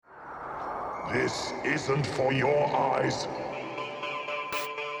This isn't for your eyes.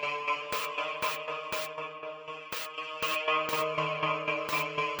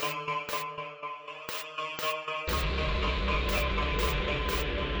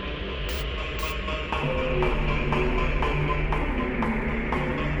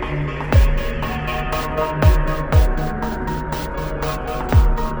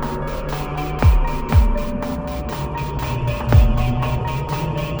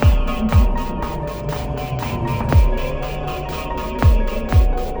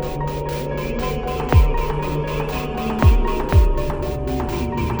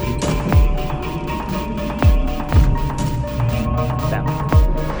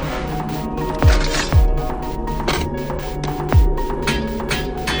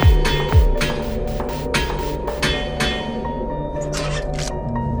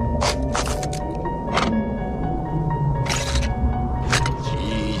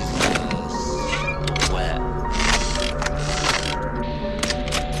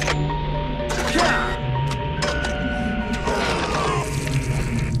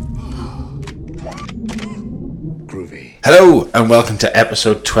 Hello and welcome to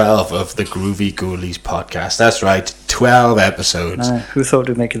episode 12 of the Groovy Ghoulies podcast. That's right, 12 episodes. Who thought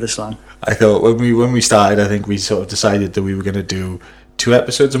we'd make it this long? I thought when we started, I think we sort of decided that we were going to do 2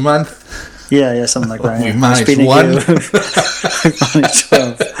 episodes a month. Yeah, something like that. We managed one. We managed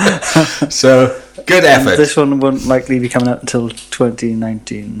 12. So, good effort. This one won't likely be coming out until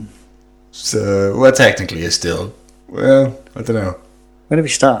 2019. So, well, technically it's still, well, I don't know. When did we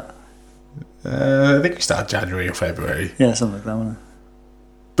start? I think we start January or February. Yeah, something like that, wasn't it?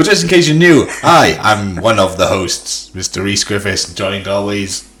 But just in case you're new, I'm one of the hosts, Mr. Rhys Griffiths, and joined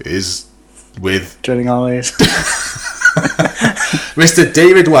always is with... Joining always. Mr.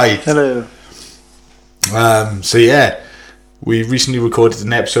 David White. Hello. So yeah, we recently recorded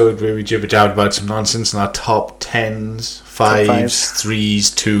an episode where we jibber-jabbered about some nonsense in our top 10s, 5s, 3s,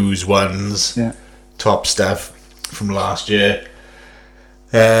 2s, 1s, yeah. Top stuff from last year.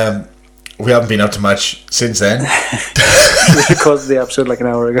 We haven't been up to much since then. We recorded the episode like an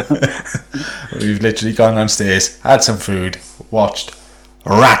hour ago. We've literally gone downstairs, had some food, watched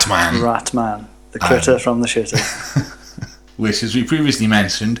Ratman. Ratman, the critter from the shitter. Which, as we previously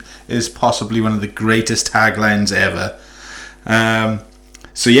mentioned, is possibly one of the greatest taglines ever.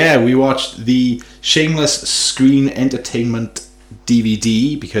 So yeah, we watched the Shameless Screen Entertainment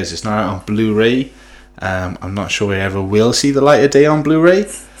DVD because it's now out on Blu-ray. I'm not sure we ever will see the light of day on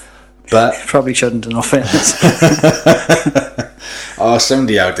Blu-ray. But probably shouldn't, in all fairness. Oh,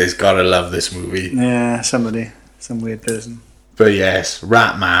 somebody out there's gotta love this movie. Yeah, somebody. Some weird person. But yes,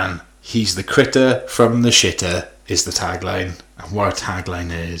 Ratman, he's the critter from the shitter, is the tagline. And what a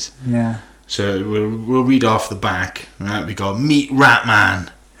tagline is. Yeah. So we'll read off the back. Right, we got Meet Ratman,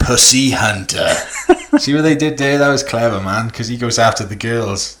 Pussy Hunter. See what they did there? That was clever, man, because he goes after the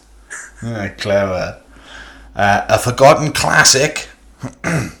girls. Yeah, clever. A forgotten classic.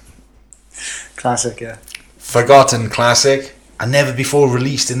 Classic, yeah. Forgotten classic, and never before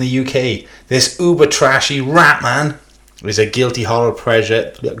released in the UK. This uber trashy Ratman is a guilty horror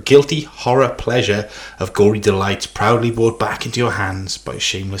pleasure of gory delights, proudly brought back into your hands by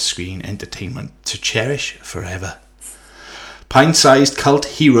Shameless Screen Entertainment to cherish forever. Pint-sized cult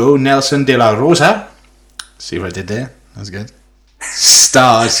hero Nelson de la Rosa. See what I did there? That was good.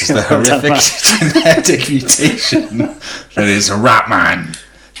 Stars as the horrific genetic mutation that is Ratman,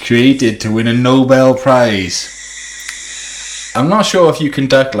 created to win a Nobel Prize. I'm not sure if you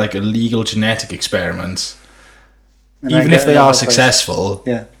conduct like illegal genetic experiments, and even if they are successful.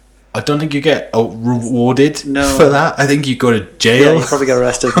 Yeah. I don't think you get rewarded for that. I think you go to jail. Yeah, you probably get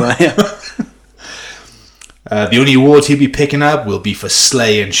arrested for that, yeah. The only awards he'll be picking up will be for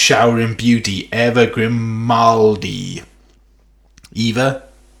Slay and Showering Beauty, Eva Grimaldi. Eva,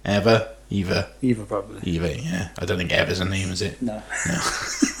 probably. Eva, yeah. I don't think Eva's a name, is it? No.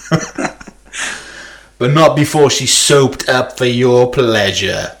 But not before she's soaped up for your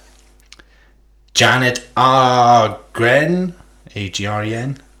pleasure. Janet Argren,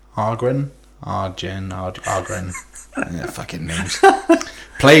 A-G-R-E-N, Argren. Yeah, fucking names.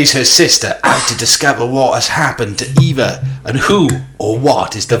 Plays her sister out to discover what has happened to Eva and who or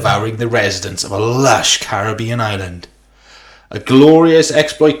what is devouring the residents of a lush Caribbean island. A glorious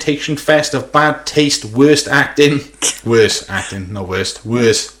exploitation fest of bad taste, worst acting,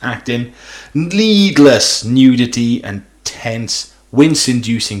 needless nudity and tense,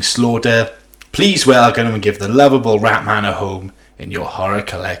 wince-inducing slaughter. Please welcome and give the lovable Ratman a home in your horror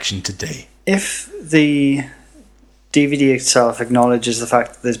collection today. If the DVD itself acknowledges the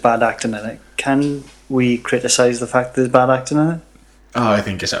fact that there's bad acting in it, can we criticise the fact that there's bad acting in it? Oh, I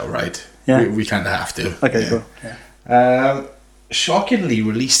think it's outright. Yeah. We kind of have to. Okay, yeah. cool. Yeah. Shockingly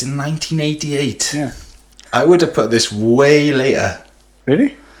released in 1988. Yeah. I would have put this way later.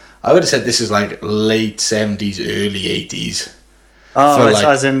 Really? I would have said this is like late 70s, early 80s. Oh, For, as, like,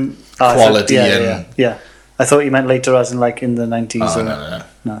 as in quality yeah, and... yeah, yeah. I thought you meant later, as in like in the 90s. Oh, or, no.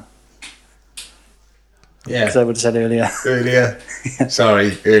 No, Yeah. because I would have said earlier. Earlier.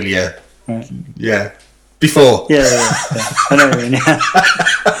 Sorry, earlier. Right. Yeah. Before. Yeah. I know what you mean. Yeah.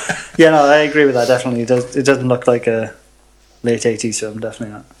 Yeah, no, I agree with that. Definitely, it doesn't look like a late 80s film.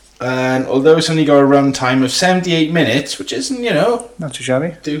 Definitely not. And although it's only got a run time of 78 minutes, which isn't, Not too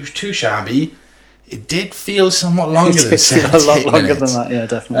shabby. too shabby, it did feel somewhat longer than It did feel 78 a lot longer minutes. than that. Yeah,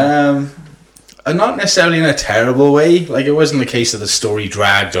 definitely. And not necessarily in a terrible way. Like, it wasn't the case that the story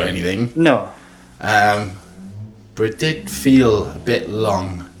dragged or anything. No, But it did feel a bit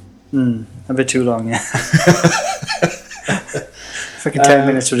long. a bit too long. Yeah. Fucking 10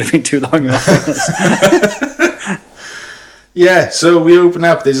 minutes would have been too long. Yeah, so we open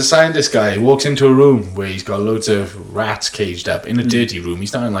up. There's a scientist guy who walks into a room where he's got loads of rats caged up in a dirty room.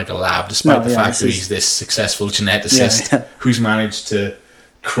 He's not in like a lab, despite No, the yeah, fact that this is- he's this successful geneticist Yeah. who's managed to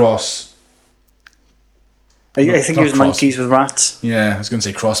cross. I think he was Not monkeys with rats. Yeah, I was going to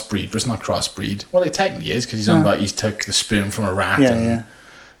say crossbreed, but it's not crossbreed. Well, it technically is because he's on about he took the sperm from a rat Yeah, and yeah.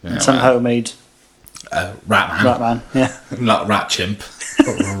 you know, Somehow made rat man, Ratman. Yeah. not rat chimp,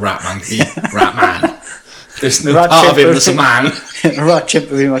 or rat monkey, rat man. There's no Rat part of chimp him that's a man. A rat chimp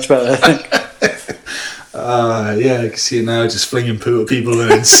would be much better, I think. Yeah, I can see it now, just flinging poo at people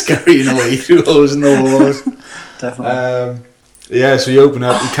and then scurrying away through holes in the walls. Definitely. Yeah, so you open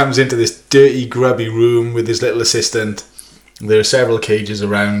up, he comes into this dirty, grubby room with his little assistant. There are several cages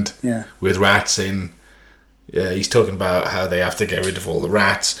around Yeah. with rats in. Yeah, he's talking about how they have to get rid of all the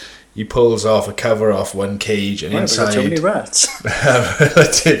rats. He pulls off a cover off one cage, and Wow, we've got so many inside rats. a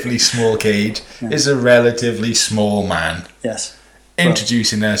relatively small cage is a relatively small man, Yes.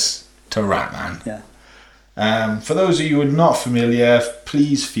 introducing us to Ratman. Yeah. For those of you who are not familiar,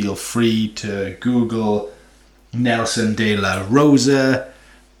 please feel free to Google Nelson de la Rosa.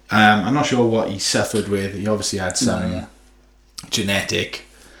 I'm not sure what he suffered with. He obviously had some genetic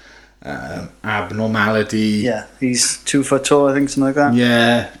abnormality. Yeah. He's 2 foot tall, I think, something like that.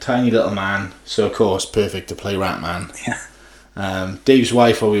 Yeah, tiny little man. So, of course, perfect to play Ratman. Yeah. Dave's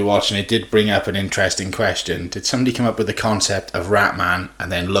wife, while we were watching it, did bring up an interesting question. Did somebody come up with the concept of Ratman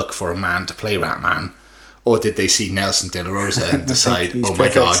and then look for a man to play Ratman? Or did they see Nelson de la Rosa and decide, He's oh my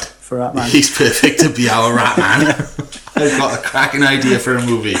perfect god, for Ratman. he's perfect to be our Ratman? I've got a cracking idea for a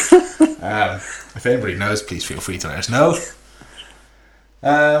movie. If anybody knows, please feel free to let us know.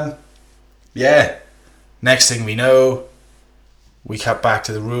 Yeah. Next thing we know, we cut back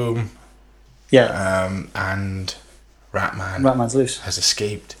to the room. Yeah. And Ratman's loose. has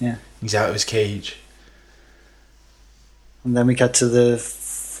escaped. Yeah. He's out of his cage. And then we got to the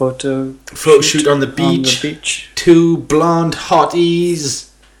photo shoot on the beach. 2 2 blonde hotties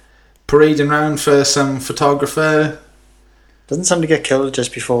parading around for some photographer. Doesn't somebody get killed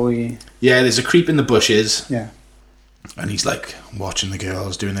just before we... Yeah, there's a creep in the bushes. Yeah. And he's like watching the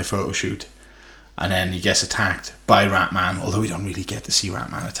girls doing their photo shoot. And then he gets attacked by Ratman, although we don't really get to see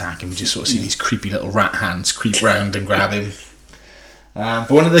Ratman attack him. We just sort of see these creepy little rat hands creep round and grab him.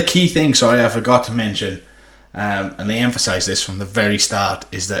 But one of the key things, I forgot to mention, and they emphasise this from the very start,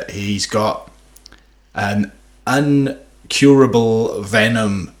 is that he's got an uncurable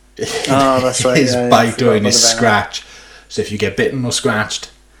venom in that's right. his Yeah, bite or in his the venom. scratch. So if you get bitten or scratched,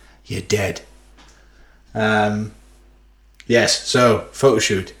 you're dead. Yes, so photo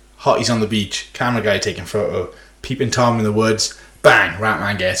shoot. Hotties on the beach, camera guy taking photo, peeping Tom in the woods, bang,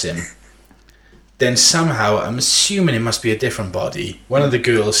 Ratman gets him. Then somehow, I'm assuming it must be a different body, one of the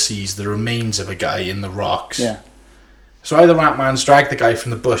girls sees the remains of a guy in the rocks. Yeah. So either Ratman's dragged the guy from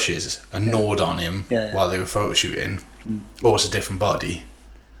the bushes and gnawed on him Yeah. while they were photo shooting, or it's a different body.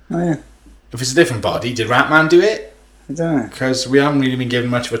 Oh, yeah. If it's a different body, did Ratman do it? I don't know. Because we haven't really been given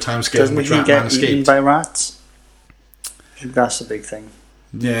much of a time scale in Doesn't which he Ratman get eaten escaped. by rats? I think that's the big thing.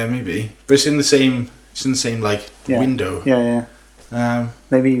 Yeah, maybe. But it's in the same like Yeah. window. Yeah, yeah.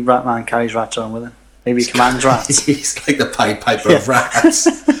 Maybe Ratman carries rats on with him. Maybe he commands rats. He's like the Pied Piper of rats.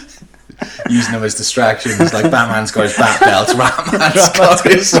 Using them as distractions. Like Batman's got his bat belt, Ratman's got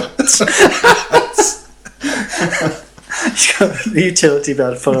his rats. He's got a utility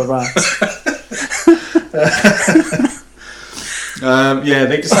belt full of rats. Yeah,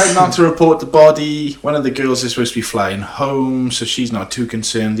 they decide not to report the body. One of the girls is supposed to be flying home, so she's not too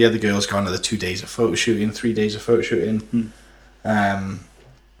concerned. The other girl's got another 2 days of photo shooting, 3 days of photo shooting. I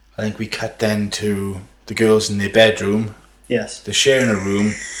think we cut then to the girls in their bedroom. Yes. They're sharing a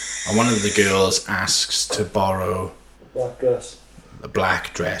room, and one of the girls asks to borrow Black dress. a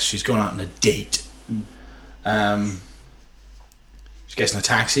black dress. She's going out on a date. She gets in a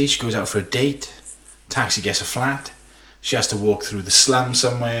taxi. She goes out for a date. Taxi gets a flat. She has to walk through the slum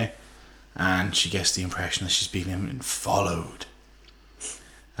somewhere, and she gets the impression that she's being followed.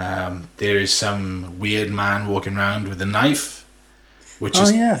 There is some weird man walking around with a knife, which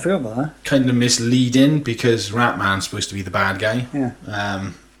is I forgot about that. kind of misleading because Ratman's supposed to be the bad guy. Yeah.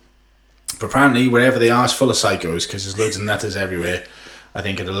 But apparently, wherever they are is full of psychos because there's loads of nutters everywhere. I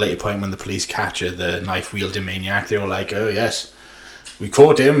think at a later point when the police capture the knife-wielding maniac, they're all like, oh yes, we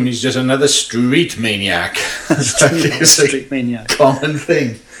caught him, he's just another street maniac. It's a Street maniac. common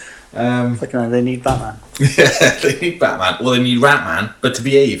thing. They need Batman. Yeah, they need Batman. Well, they need Ratman, but to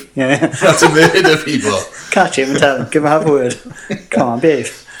behave. Yeah. Not to murder people. Catch him and tell him. Give him half a word. Come on,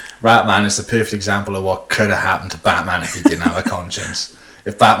 behave. Ratman is the perfect example of what could have happened to Batman if he didn't have a conscience.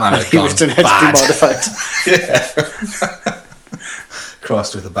 If Batman had He gone was doing it bad, to be modified.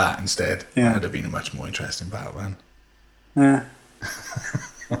 crossed with a bat instead, Yeah. that would have been a much more interesting Batman. Yeah.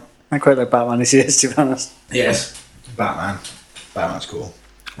 I quite like Batman as he is, to be honest. Yes. Batman's cool.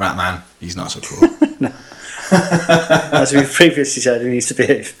 Ratman, he's not so cool. As we've previously said, he needs to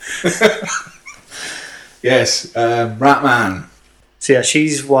behave. Yes, Ratman. So yeah,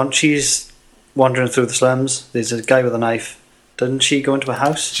 she's wandering through the slums. There's a guy with a knife. Doesn't she go into a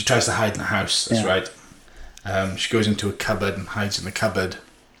house? She tries to hide in the house, that's Yeah. right. She goes into a cupboard and hides in the cupboard.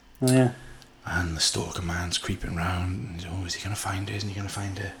 Oh yeah. And the stalker man's creeping around. And he's, is he going to find her? Isn't he going to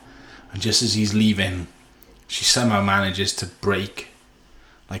find her? And just as he's leaving, she somehow manages to break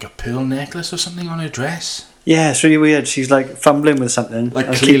like a pearl necklace or something on her dress. Yeah, it's really weird. She's like fumbling with something. Like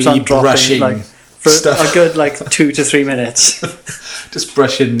and clearly brushing like, for stuff. a good 2 to 3 minutes. Just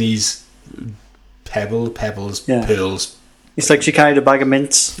brushing these pebbles, Yeah. pearls. It's like she carried a bag of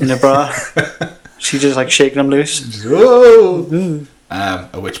mints in her bra. She just shaking them loose. Just, whoa!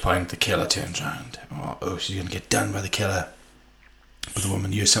 At which point the killer turns around. Oh, she's going to get done by the killer. But the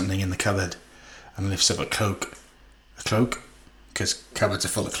woman used something in the cupboard and lifts up a cloak. A cloak? Because cupboards are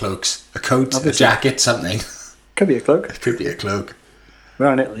full of cloaks. A coat, Obviously. a jacket, something. Could be a cloak. It could be a cloak.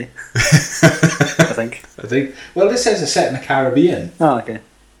 We're in Italy. I think. Well, this says it's set in the Caribbean. Oh, okay.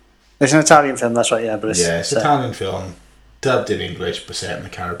 It's an Italian film, that's right, yeah. But it's It's an Italian film, dubbed in English, but set in the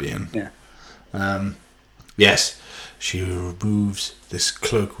Caribbean. Yeah. Yes, she removes this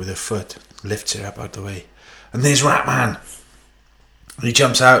cloak with her foot, lifts her up out the way, and there's Ratman. And he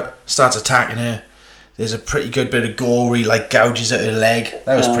jumps out, starts attacking her. There's a pretty good bit of gore where he gouges at her leg.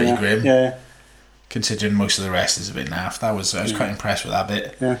 That was pretty grim. Yeah. Considering most of the rest is a bit naff. I was quite impressed with that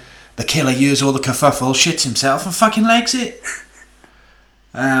bit. Yeah. The killer hears all the kerfuffle, shits himself, and fucking legs it.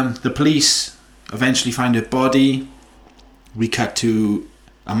 The police eventually find her body. We cut to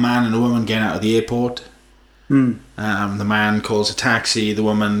a man and a woman getting out of the airport. The man calls a taxi. The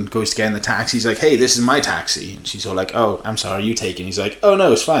woman goes to get in the taxi. He's like, hey, this is my taxi. And she's all like, oh, I'm sorry, you take it. And he's like, oh,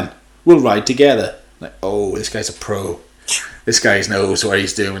 no, it's fine. We'll ride together. Like, oh, this guy's a pro. This guy knows what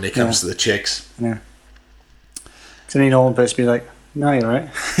he's doing when it comes to the chicks. Yeah. It's only normal person to be like, no, you're right.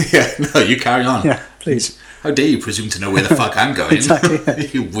 Yeah, no, you carry on. Yeah, please. How dare you presume to know where the fuck I'm going? Exactly, yeah.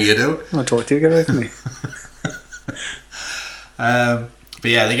 You weirdo. I want to talk to you, get away from me. But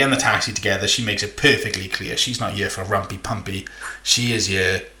yeah, they get in the taxi together. She makes it perfectly clear she's not here for rumpy pumpy. She is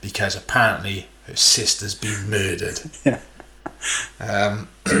here because apparently her sister's been murdered. Yeah.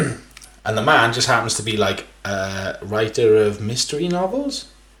 And the man just happens to be a writer of mystery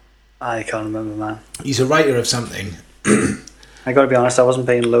novels. I can't remember, man. He's a writer of something. I gotta be honest, I wasn't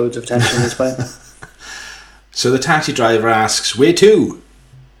paying loads of attention to this point. So the taxi driver asks, where to?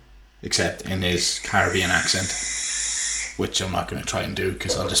 Except in his Caribbean accent, which I'm not going to try and do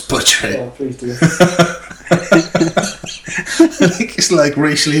because I'll just butcher it. Oh, please do. I think it's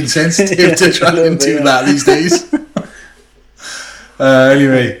racially insensitive to try and do that these days.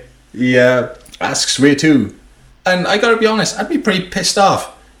 Anyway, he asks where to. And I gotta be honest, I'd be pretty pissed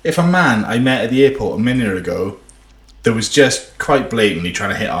off if a man I met at the airport a minute ago that was just quite blatantly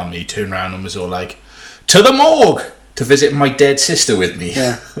trying to hit on me turned around and was all like, to the morgue to visit my dead sister with me.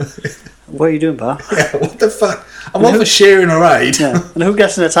 Yeah. What are you doing, pal? Yeah, what the fuck? I'm all for sharing a ride. Yeah. And who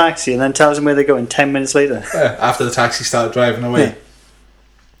gets in a taxi and then tells them where they're going 10 minutes later? After the taxi started driving away. Yeah.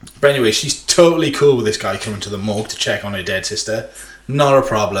 But anyway, she's totally cool with this guy coming to the morgue to check on her dead sister. Not a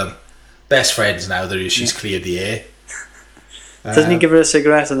problem. Best friends now that she's cleared the air. Doesn't he give her a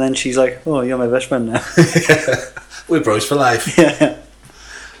cigarette and then she's like, oh, you're my best friend now? We're bros for life. Yeah.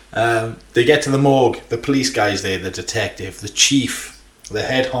 They get to the morgue. The police guy's there, the detective, the chief, the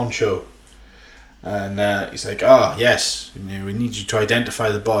head honcho. And he's like, oh, yes, we need you to identify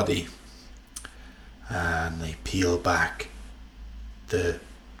the body. And they peel back the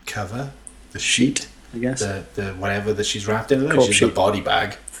cover, the sheet, I guess. the whatever that she's wrapped in. Corpse She's sheet. a body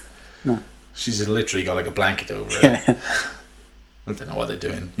bag. No. She's literally got like a blanket over it. Yeah. I don't know what they're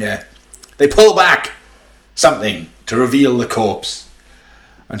doing. Yeah. They pull back something to reveal the corpse.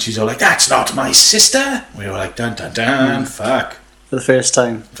 And she's all like, that's not my sister. We were like, dun dun dun, fuck. For the first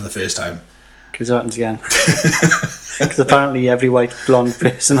time. For the first time. Because it happens again. Because apparently every white blonde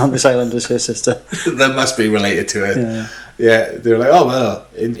person on this island is her sister. That must be related to it. Yeah. Yeah, they were like, oh, well,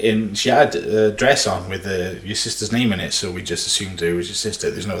 she had a dress on with your sister's name in it, so we just assumed it was your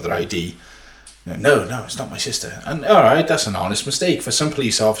sister. There's no other ID. No, it's not my sister. And alright, that's an honest mistake. For some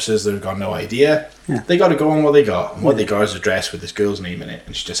police officers that have got no idea, they got to go on what they got. And what they got is a dress with this girl's name in it,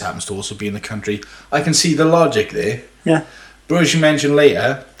 and she just happens to also be in the country. I can see the logic there. Yeah. But as you mentioned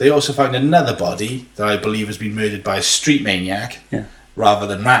later, they also find another body that I believe has been murdered by a street maniac rather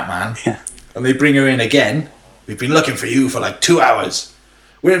than Ratman. Yeah. And they bring her in again. We've been looking for you for like 2 hours.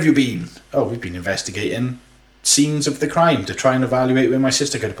 Where have you been? Oh, we've been investigating scenes of the crime to try and evaluate where my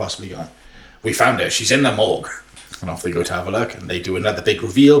sister could have possibly gone. We found her. She's in the morgue. And off they go to have a look. And they do another big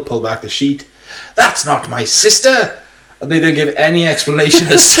reveal, pull back the sheet. That's not my sister! And they don't give any explanation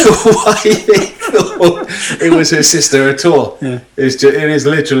as to why they thought it was her sister at all. Yeah. It is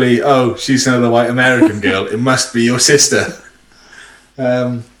literally, oh, she's another white American girl. It must be your sister.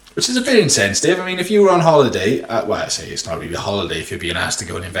 Which is a bit insensitive. I mean, if you were on holiday, well, I say it's not really a holiday if you're being asked to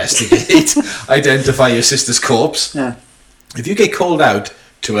go and investigate, identify your sister's corpse. Yeah. If you get called out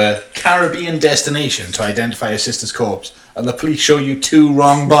to a Caribbean destination to identify your sister's corpse, and the police show you 2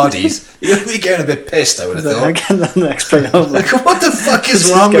 wrong bodies, you're going to be getting a bit pissed, I would have thought. I can't explain how Like, what the fuck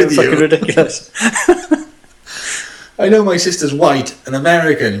is wrong with fucking you? ridiculous. I know my sister's white and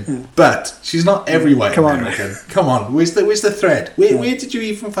American, but she's not every white Come on. American. Come on, where's the thread? Where did you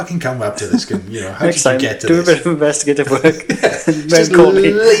even fucking come up to this? How Next did time, you get to do this? a bit of investigative work. It's just Call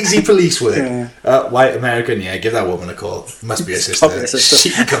me. lazy police work. Yeah. White American, give that woman a call. Must be her Probably sister. her sister. She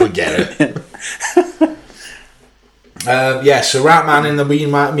can come and get her. So Ratman in the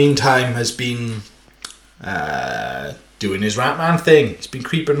meantime has been doing his Ratman thing. He's been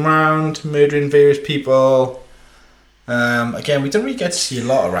creeping around, murdering various people. Again, we don't really get to see a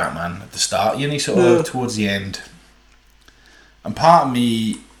lot of Ratman at the start, only sort of towards the end. And part of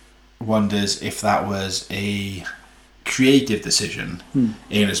me wonders if that was a creative decision,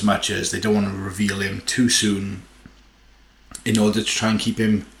 in as much as they don't want to reveal him too soon in order to try and keep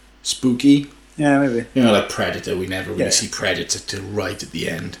him spooky. Yeah, maybe. Like Predator, we never really see Predator till right at the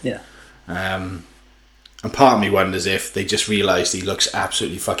end. Yeah. And part of me wonders if they just realised he looks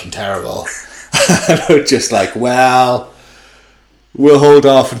absolutely fucking terrible. And they're just like, well, we'll hold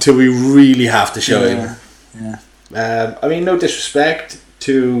off until we really have to show him. Yeah. I mean, no disrespect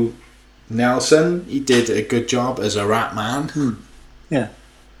to Nelson. He did a good job as a rat man. Yeah.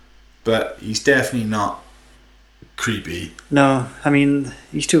 But he's definitely not creepy. No, I mean,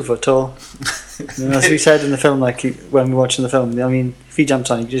 he's 2 foot tall. As we said in the film, when we were watching the film, I mean, if he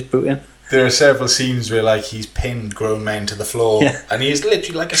jumps on, you can just boot him. There are several scenes where he's pinned grown men to the floor, and he's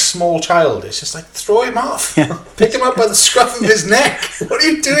literally like a small child. It's just like, throw him off, pick him up by the scruff of his neck. What are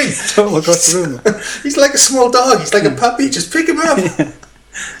you doing? Don't look across the room. He's like a small dog. He's like a puppy. Just pick him up.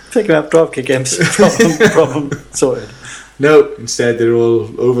 Pick him up, drop kick him. Problem sorted. No, instead they're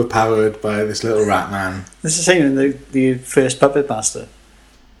all overpowered by this little rat man. This is the same in the first Puppet Master.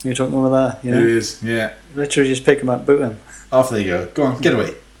 You're talking about that, It is, yeah. Literally just pick him up, boot him. Off they go. Go on, get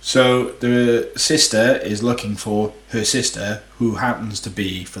away. So the sister is looking for her sister, who happens to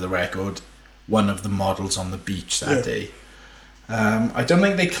be, for the record, one of the models on the beach that day. I don't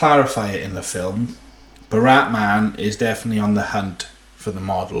think they clarify it in the film, but Ratman is definitely on the hunt for the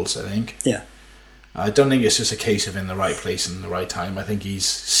models, I think. Yeah. I don't think it's just a case of in the right place and the right time. I think he's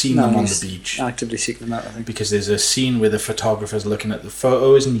seen them on the beach. Actively seeking them out, I think. Because there's a scene where the photographer's looking at the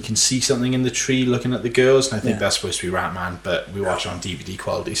photos and you can see something in the tree looking at the girls, and I think that's supposed to be Ratman, but we watched on DVD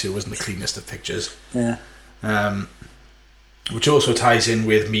quality, so it wasn't the cleanest of pictures. Yeah. Which also ties in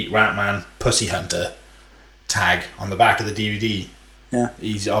with Meet Ratman Pussy Hunter tag on the back of the DVD. Yeah.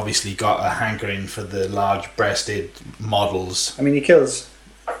 He's obviously got a hankering for the large-breasted models. I mean, he kills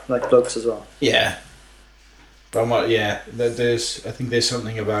blokes as well. Yeah. But there's I think there's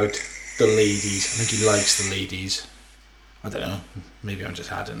something about the ladies. I think he likes the ladies. I don't know. Maybe I'm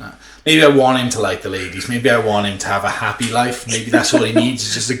just adding that. Maybe I want him to like the ladies. Maybe I want him to have a happy life. Maybe that's all he needs.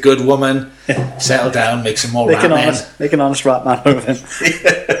 Is just a good woman. Settle down, make some more rat men. Make an honest rat man of him.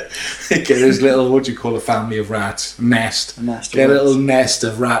 Get his little, what do you call a family of rats? Nest. A nest of Get a rats. little nest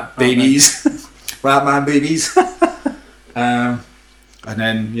of rat babies. Ratman babies. And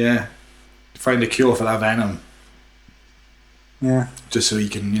then, find a cure for that venom. Yeah. Just so he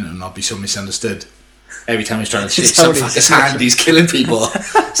can, not be so misunderstood. Every time he's trying to shake some fucker's hand, he's killing people.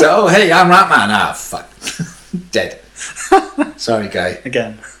 So, oh, hey, I'm Ratman. Ah, fuck. Dead. Sorry, guy.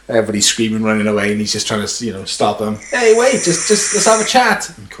 Again. Everybody's screaming, running away, and he's just trying to, stop them. Hey, wait, just let's have a chat.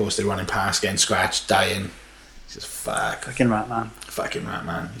 And of course, they're running past, getting scratched, dying. He's just, fuck. Fucking Ratman. Fucking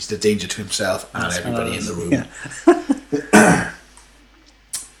Ratman. He's the danger to himself and everybody in the room.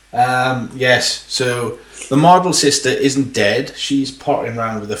 Yeah. Yes, so the model sister isn't dead. She's pottering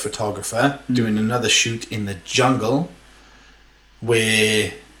around with a photographer, doing another shoot in the jungle,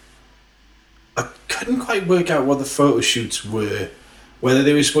 where I couldn't quite work out what the photo shoots were. Whether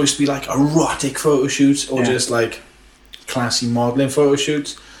they were supposed to be like erotic photo shoots or just like classy modelling photo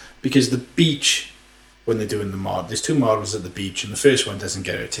shoots. Because the beach, when they're doing the mod, there's two models at the beach, and the first one doesn't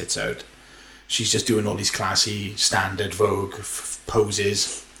get her tits out. She's just doing all these classy standard Vogue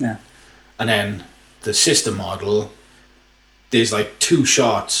poses. Yeah. And then the sister model, there's like two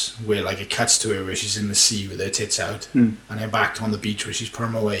shots where like it cuts to her where she's in the sea with her tits out, and then back to on the beach where she's put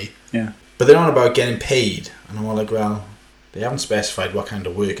them away. Yeah. But they're on about getting paid, and I'm all like, well, they haven't specified what kind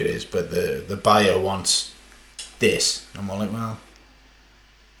of work it is, but the buyer wants this. And I'm all like, well,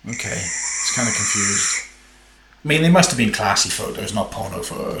 okay. It's kind of confused. I mean, they must have been classy photos, not porno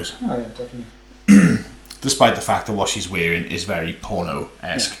photos. Oh yeah, definitely. Despite the fact that what she's wearing is very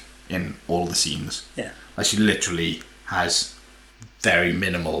porno-esque in all the scenes. Yeah. Like she literally has very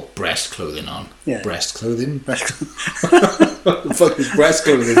minimal breast clothing on. Yeah. Breast clothing? What the fuck is breast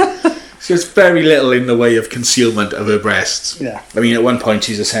clothing? So it's very little in the way of concealment of her breasts. Yeah. I mean, at one point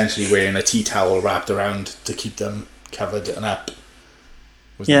she's essentially wearing a tea towel wrapped around to keep them covered and up.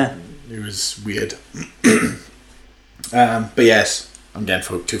 Yeah. It was weird. But yes, I'm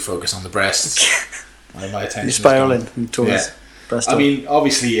getting too focused on the breasts. My attention. You're spiraling towards breast. I mean,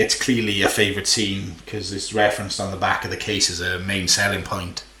 obviously it's clearly a favourite scene because it's referenced on the back of the case as a main selling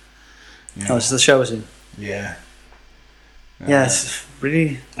point. Oh, it's the shower scene. Yeah. Yeah, it's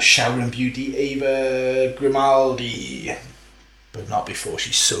really... Showering beauty Ava Grimaldi. But not before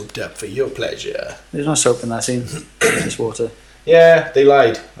she's soaped up for your pleasure. There's no soap in that scene. It's just water. Yeah, they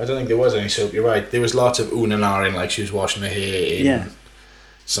lied. I don't think there was any soap, you're right. There was lots of ooh-and-ahhing, like she was washing her hair in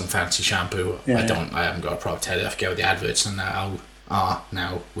some fancy shampoo. I haven't got a proper telly. I forget what the adverts and that are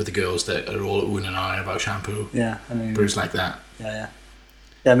now with the girls that are all ooh-and-ahhing about shampoo. Yeah, I mean... Brews like that. Yeah,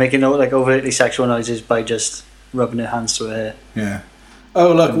 making like overtly sexual noises by just rubbing her hands through her hair. Yeah.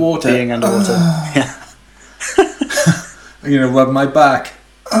 Oh, look, water. Being underwater. Yeah. I'm going to rub my back.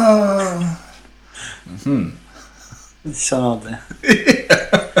 It's so odd there.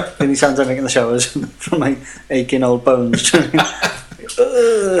 And he sounds like making the showers from like aching old bones.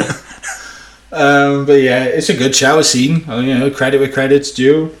 But yeah, it's a good shower scene. Credit where credit's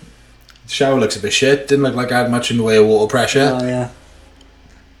due. The shower looks a bit shit. Didn't look like I had much in the way of water pressure. Oh yeah.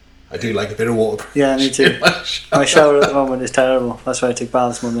 I do like a bit of water pressure. Yeah, me too. My shower at the moment is terrible. That's why I take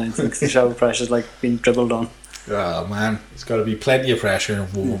baths more than anything, because the shower pressure's like being dribbled on. Oh man, it's got to be plenty of pressure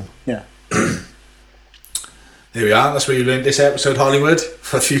and warm. Yeah. There we are. That's where you learned this episode, Hollywood.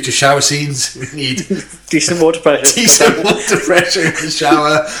 For future shower scenes, we need decent water pressure. Decent water pressure in the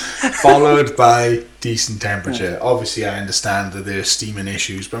shower, followed by decent temperature. Obviously, I understand that there's steaming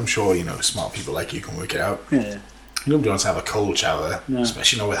issues, but I'm sure smart people like you can work it out. Yeah. Nobody wants to have a cold shower, no.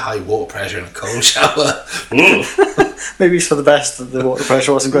 Especially with high water pressure in a cold shower. Maybe it's for the best that the water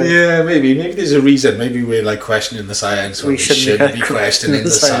pressure wasn't great. Yeah, maybe there's a reason. Maybe we're like questioning the science when we shouldn't be questioning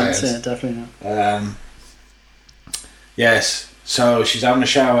the science. Yeah, definitely not. Yes, so she's having a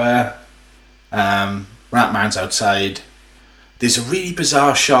shower. Ratman's outside. There's a really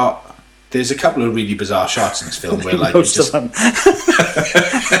bizarre shot. There's a couple of really bizarre shots in this film where like most of them.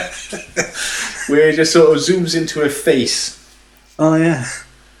 where it just sort of zooms into her face. Oh yeah.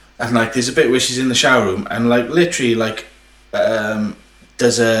 And like there's a bit where she's in the shower room and like literally like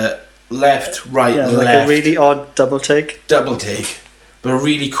does a left, right, left. Like a really odd double take, but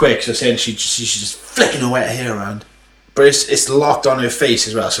really quick. So essentially she's just flicking her wet hair around, but it's locked on her face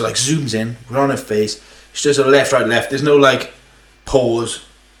as well. So like zooms in, we're on her face. She does a left, right, left. There's no like pause,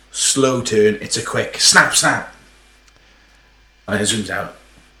 slow turn. It's a quick snap, and it zooms out.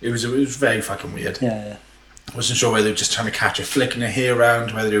 It was very fucking weird. Yeah. I wasn't sure whether they were just trying to catch her flicking her hair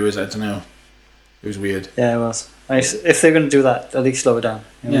around, whether it was, I don't know. It was weird. Yeah, it was. If they're going to do that, at least slow it down.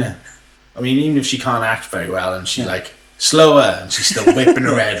 Yeah. I mean, even if she can't act very well and she's like slower and she's still whipping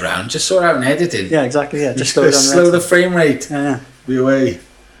her head around, just sort out an editing. Yeah, exactly. Yeah, just slow it down. Slow the frame rate. Yeah. Be away.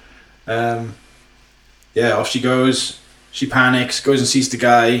 Off she goes. She panics, goes and sees the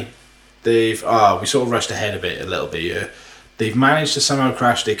guy. we sort of rushed ahead a little bit here. They've managed to somehow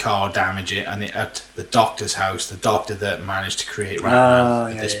crash their car, damage it, and they're at the doctor's house, the doctor that managed to create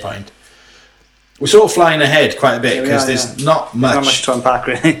Ratman at this point. We're sort of flying ahead quite a bit because there's not much to unpack,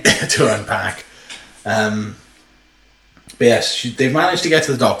 really. to unpack. But yes, they've managed to get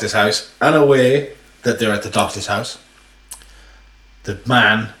to the doctor's house, unaware that they're at the doctor's house. The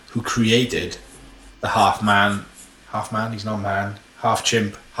man who created the half man, he's not man, half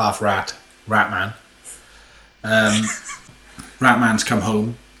chimp, half rat, Ratman. Ratman's come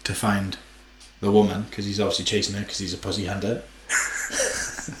home to find the woman, because he's obviously chasing her because he's a pussy hunter.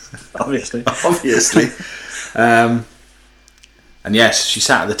 Obviously. And yes, she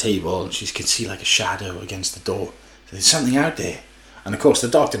sat at the table and she can see like a shadow against the door. There's something out there. And of course the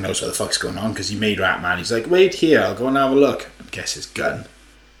doctor knows what the fuck's going on because he made Ratman. He's like, wait here, I'll go and have a look. And gets his gun.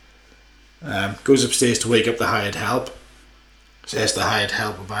 Goes upstairs to wake up the hired help. Says the hired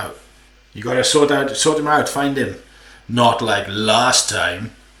help about, you gotta sort him out, find him. Not like last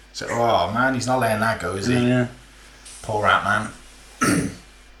time. So, oh man, he's not letting that go, is he? Yeah. Poor Ratman.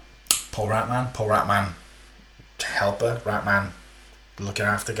 Poor Ratman. Helper, Ratman. Looking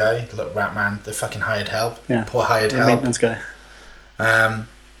after guy. Look, Ratman, the fucking hired help. Yeah. Poor hired help. Maintenance guy.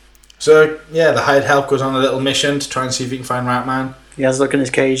 So yeah, the hired help goes on a little mission to try and see if he can find Ratman. He has a look in his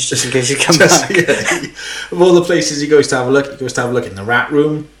cage just in case he comes back. Of all the places he goes to have a look, he goes to have a look in the rat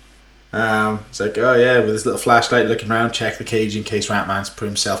room. It's like, oh yeah, with his little flashlight looking around, check the cage in case Ratman's put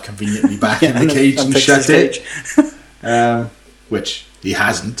himself conveniently back in the cage and shut it. Which he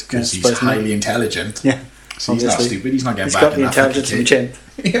hasn't, because he's highly intelligent. Yeah. So he's not stupid, he's not getting he's back got in the that fucking intelligence of a cage.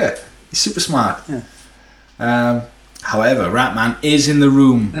 chimp. Yeah, he's super smart. Yeah. However, Ratman is in the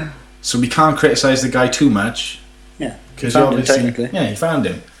room, so we can't criticise the guy too much. Yeah, because technically. Yeah, he found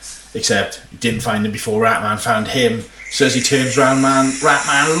him. Except he didn't find him before Ratman found him. So as he turns round,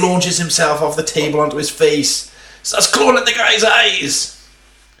 Ratman launches himself off the table onto his face, starts clawing at the guy's eyes,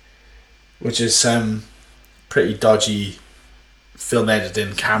 which is pretty dodgy film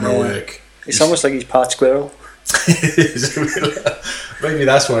editing, camera work. It's almost like he's part squirrel. Maybe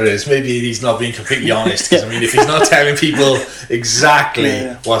that's what it is. Maybe he's not being completely honest. Because I mean, if he's not telling people exactly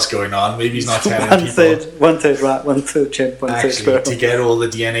what's going on, maybe he's not telling people. One third rat, one third chimp, one third squirrel. To get all the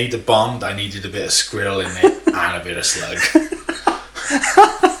DNA to bond, I needed a bit of squirrel in it and a bit of slug.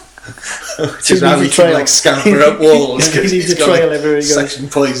 Which is how we can like scamper up walls because he's got like suction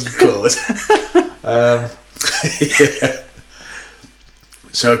poison cord. Yeah.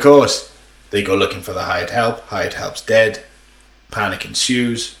 So of course they go looking for the hired help. Hired help's dead. Panic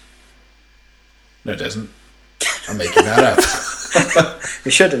ensues. No, it doesn't. I'm making that up.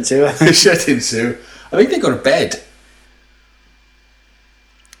 It should ensue. It should ensue. I think they go to bed.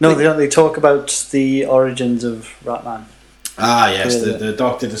 No, they don't. They talk about the origins of Ratman. Ah, yes. The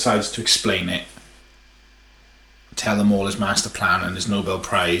doctor decides to explain it. Tell them all his master plan and his Nobel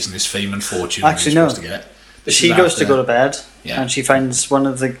Prize and his fame and fortune. Actually, no. To get. She goes to go to bed, yeah. And she finds one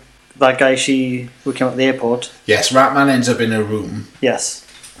of that guy who came up at the airport. Yes, Ratman ends up in a room. Yes.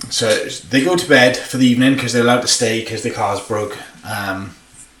 So they go to bed for the evening because they're allowed to stay because their car's broke. And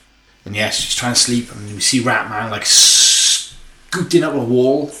yes, she's trying to sleep, and you see Ratman like scooting up a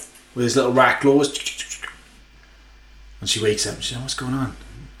wall with his little rat claws. And she wakes up and she says, what's going on?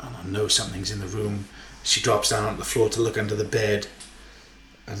 Oh no, something's in the room. She drops down onto the floor to look under the bed.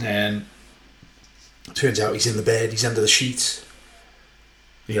 And then it turns out he's in the bed, he's under the sheets.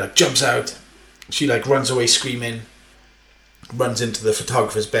 He like jumps out. She like runs away screaming. Runs into the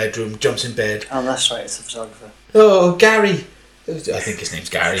photographer's bedroom, jumps in bed. Oh, that's right, it's the photographer. Oh, Gary. I think his name's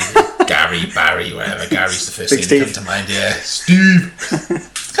Gary. Gary, Barry, whatever. Gary's the first thing that comes to mind, yeah. Steve.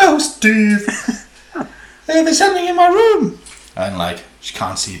 Oh, Steve. Hey, there's something in my room. And like, she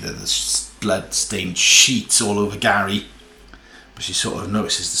can't see the blood-stained sheets all over Gary. But she sort of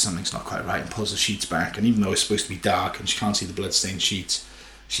notices that something's not quite right and pulls the sheets back. And even though it's supposed to be dark and she can't see the blood-stained sheets,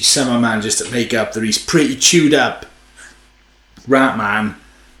 she somehow manages to make up that he's pretty chewed up. Ratman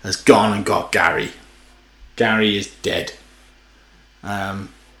has gone and got Gary. Gary is dead.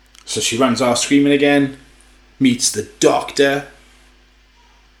 So she runs off screaming again, meets the doctor.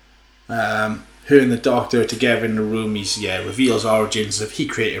 Her and the doctor are together in the room. Reveals origins of he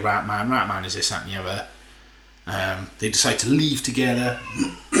created Ratman. Ratman is this, that and the other. They decide to leave together.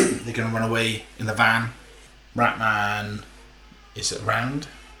 They're going to run away in the van. Ratman is around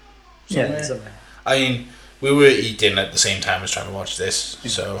somewhere? Yeah, somewhere. I mean, we were eating at the same time as trying to watch this,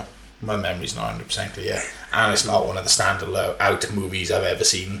 so my memory's not 100% clear. And it's not one of the standard movies I've ever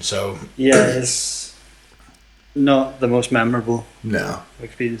seen, so... Yeah, it's not the most memorable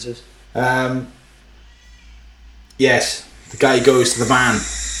experiences. Yes, the guy goes to the van.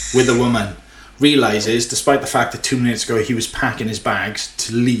 with the woman, realises, despite the fact that 2 minutes ago he was packing his bags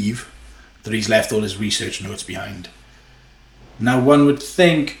to leave, that he's left all his research notes behind. Now, one would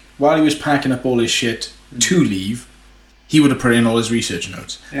think, while he was packing up all his shit to leave, he would have put in all his research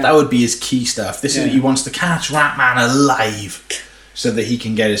notes. Yeah. That would be his key stuff. This is he wants to catch Ratman alive so that he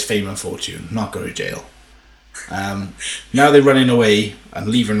can get his fame and fortune, not go to jail. Now they're running away and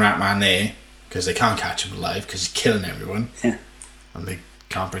leaving Ratman there because they can't catch him alive because he's killing everyone. Yeah. And they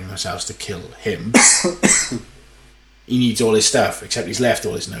can't bring themselves to kill him. He needs all his stuff, except he's left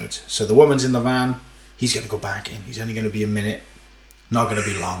all his notes. So the woman's in the van. He's going to go back in. He's only going to be a minute. Not going to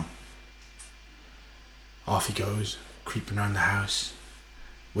be long. Off he goes, creeping around the house.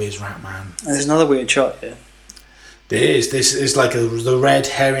 Where's Ratman? There's another weird shot here. There is. This is like the red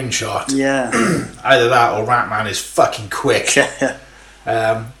herring shot. Yeah. Either that or Ratman is fucking quick. Yeah.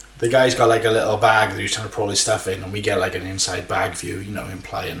 The guy's got like a little bag that he's trying to pull his stuff in, and we get like an inside bag view,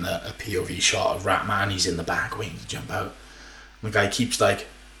 implying that a POV shot of Ratman. He's in the bag waiting to jump out. And the guy keeps like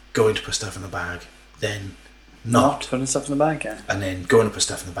going to put stuff in the bag, then not putting stuff in the bag, yeah. And then going to put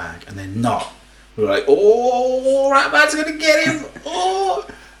stuff in the bag, and then not. We're like, oh, Ratman's gonna get him! Oh!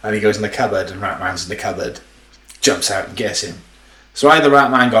 And he goes in the cupboard, and Ratman's in the cupboard, jumps out and gets him. So either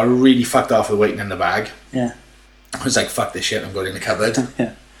Ratman got really fucked off with waiting in the bag. Yeah. I was like, fuck this shit, I'm going in the cupboard.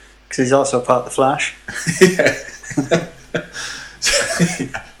 Yeah. Because he's also part of the Flash. Yeah.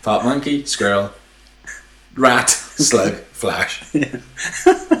 Part monkey, squirrel, rat, slug, Flash. Yeah.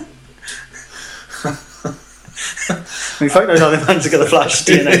 We found out how the man's got the Flash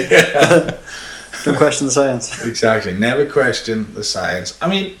DNA. Yeah. Don't question the science. Exactly. Never question the science. I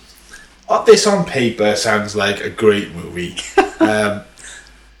mean, this on paper sounds like a great movie. I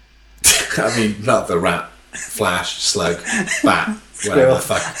mean, not the rat, Flash, slug, bat, whatever the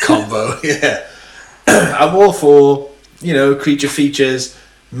fuck combo. Yeah. I'm all for, creature features,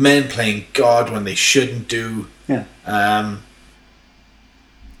 men playing God when they shouldn't do. Yeah.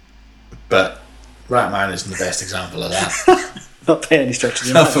 But Ratman isn't the best example of that. Not by any stretch of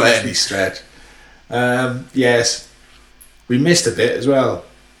the Not by any stretch. Yes. We missed a bit as well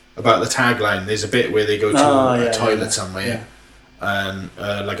about the tagline. There's a bit where they go to a toilet somewhere and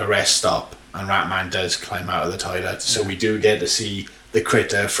like a rest stop, and Ratman does climb out of the toilet. So we do get to see the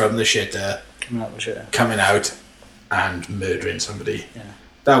critter from the shitter coming out and murdering somebody. Yeah.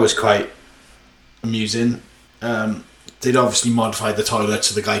 That was quite amusing. They'd obviously modified the toilet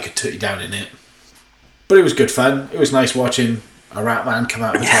so the guy could tootie down in it. But it was good fun. It was nice watching a Ratman come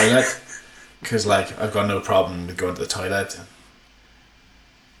out of the toilet. Because, I've got no problem with going to the toilet.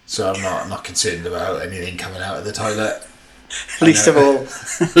 So I'm not concerned about anything coming out of the toilet. Least of all,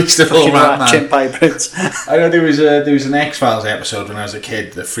 Ratman. Chimp hybrids. I know there was an X-Files episode when I was a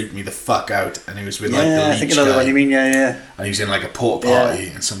kid that freaked me the fuck out, and it was with the leech I think another one you mean, yeah. And he was in a porta potty,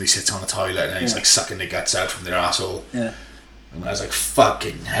 and somebody sits on the toilet, and he's sucking the guts out from their asshole. Yeah. And I was like,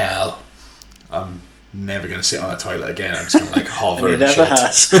 fucking hell, I'm never going to sit on a toilet again. I'm just going to hover and never shit.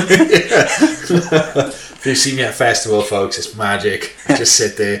 has. If you've seen me at a festival, folks, it's magic. I just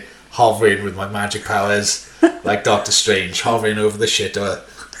sit there hovering with my magic powers, like Doctor Strange, hovering over the shitter.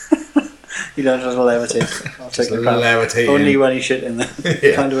 You don't just levitate. I'll take the levitate. Only when you shit in there.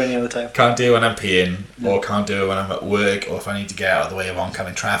 Yeah. Can't do any other time. Can't do it when I'm peeing, or can't do it when I'm at work, or if I need to get out of the way of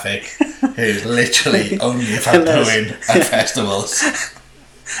oncoming traffic. It is literally only if I'm doing at festivals.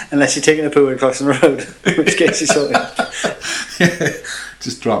 Unless you're taking a poo and crossing the road, in which case you're sorted.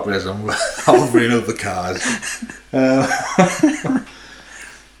 Just drop it as I'm hovering over cars.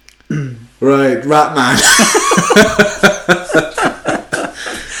 Right, Ratman.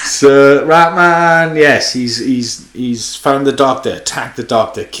 So Ratman, yes, he's found the doctor, attacked the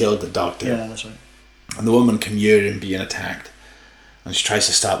doctor, killed the doctor. Yeah, that's right. And the woman can hear him being attacked, and she tries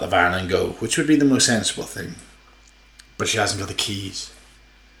to start the van and go, which would be the most sensible thing. But she hasn't got the keys.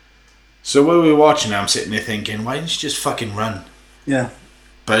 So while we were watching, I'm sitting there thinking, why didn't she just fucking run? Yeah.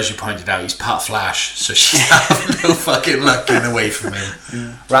 But as you pointed out, he's part Flash, so she's having no fucking luck getting away from him.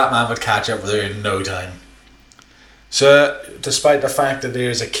 Yeah. Ratman would catch up with her in no time. So, despite the fact that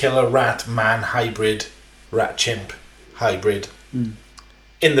there's a killer rat-man hybrid, rat-chimp hybrid, in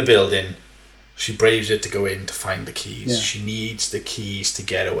the building, she braves it to go in to find the keys. Yeah. She needs the keys to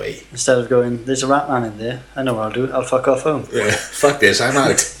get away. Instead of going, there's a Ratman in there, I know what I'll do, I'll fuck off home. Yeah, fuck this, I'm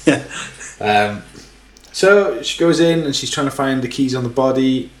out. Yeah. So she goes in and she's trying to find the keys on the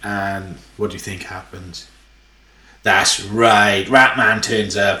body, and what do you think happens? That's right, Ratman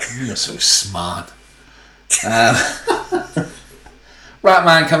turns up. You're so smart.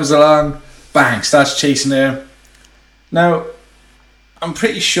 Ratman comes along, bang, starts chasing her. Now, I'm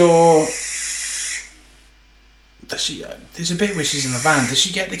pretty sure does she? There's a bit where she's in the van. Does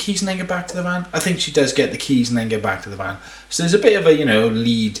she get the keys and then get back to the van? I think she does get the keys and then get back to the van. So there's a bit of a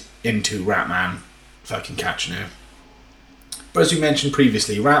lead into Ratman fucking catching her. But as we mentioned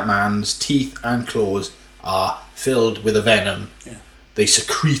previously, Ratman's teeth and claws are filled with a venom. Yeah. They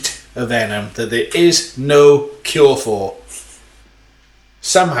secrete a venom that there is no cure for.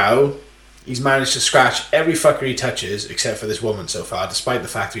 Somehow, he's managed to scratch every fucker he touches except for this woman so far, despite the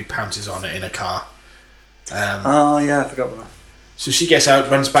fact that he pounces on it in a car. Oh yeah, I forgot about that. So she gets out,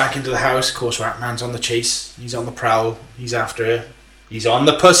 runs back into the house. Of course, Ratman's on the chase. He's on the prowl. He's after her. He's on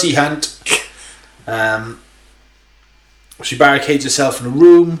the pussy hunt. She barricades herself in a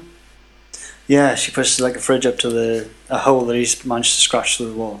room. Yeah, she pushes like a fridge up to a hole that he's managed to scratch through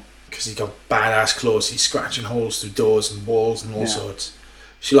the wall. Because he's got badass claws. He's scratching holes through doors and walls and all sorts.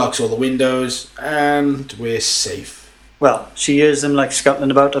 She locks all the windows and we're safe. Well, she hears him like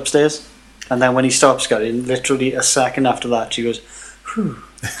scuttling about upstairs. And then when he stops scuttling, literally a second after that, she goes, whew.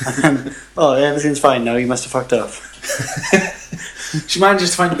 And then, oh, everything's fine now, you must have fucked up. She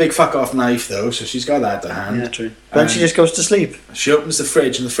manages to find a big fuck off knife though, so she's got that to hand. Yeah, true. Then she just goes to sleep. She opens the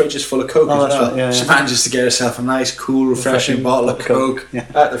fridge and the fridge is full of Coke as well. Right, she manages to get herself a nice, cool, refreshing bottle of Coke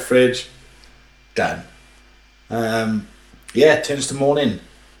at the fridge. Done. Turns to morning.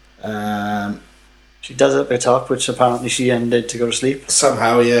 She does up her top, which apparently she ended to go to sleep.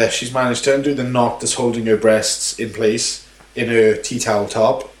 Somehow, she's managed to undo the knot that's holding her breasts in place in her tea towel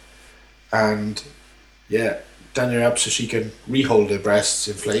top, and done her up so she can rehold her breasts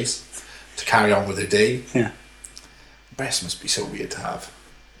in place to carry on with her day. Yeah, breasts must be so weird to have.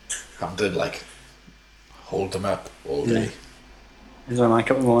 Having to hold them up all day. There's only a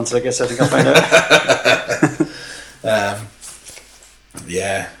couple more ones, I guess. I think I'll find out.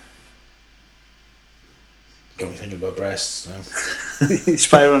 Got me thinking about breasts now. He's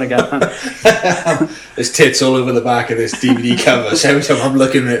spiraling again. There's tits all over the back of this DVD cover, so every time I'm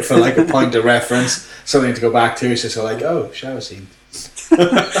looking at it for a point of reference, something to go back to, it's just shower scene.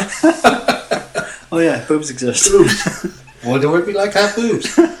 Oh yeah, boobs exist. Boobs. Wonder what it'd be like to have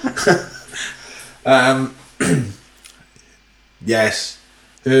boobs. Yes.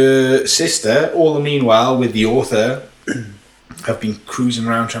 Her sister, all the meanwhile, with the author, have been cruising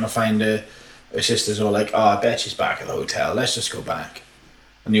around trying to find her. Her sister's all like, I bet she's back at the hotel, let's just go back.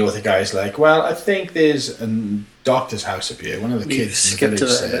 And the author guy's like, well, I think there's a doctor's house up here. One of the kids in the village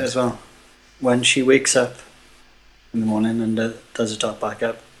skipped a bit as well. When she wakes up in the morning and does her top back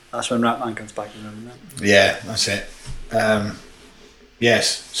up, that's when Ratman comes back in the room. Yeah, that's it.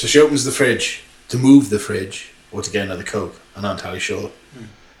 Yes, so she opens the fridge to move the fridge or to get another Coke. I'm not entirely sure.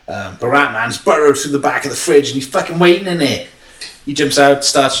 But Ratman's burrowed through the back of the fridge and he's fucking waiting in there. He jumps out,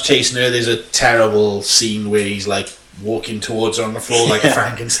 starts chasing her. There's a terrible scene where he's walking towards her on the floor like a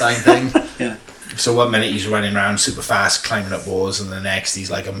Frankenstein thing. Yeah. So one minute he's running around super fast, climbing up walls, and the next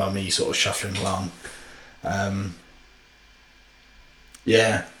he's like a mummy sort of shuffling along.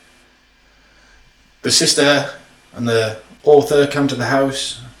 The sister and the author come to the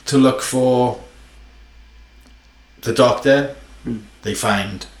house to look for the doctor. They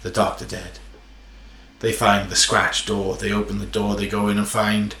find the doctor dead. They find the scratched door. They open the door. They go in and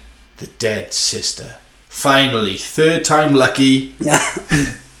find the dead sister. Finally, third time lucky. Yeah.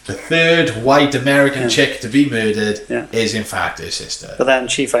 The third white American chick to be murdered is in fact her sister. But then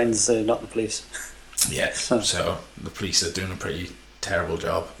she finds not the police. Yeah. So the police are doing a pretty terrible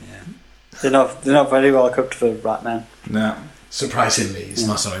job. Yeah. They're not very well equipped for Ratman. No. Surprisingly, it's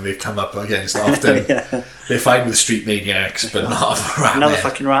not something they've come up against often. They're fine with street maniacs, but not for Ratman. Another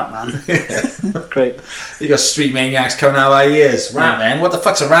fucking Ratman. Great. You got street maniacs coming out of our ears. Ratman? What the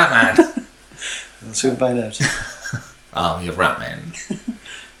fuck's a Ratman? We'll soon find out. Oh, you're Ratman.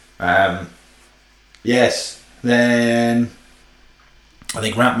 Yes. Then I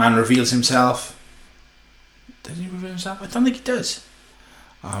think Ratman reveals himself. Does he reveal himself? I don't think he does.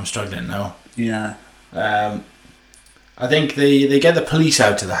 Oh, I'm struggling now. Yeah. I think they get the police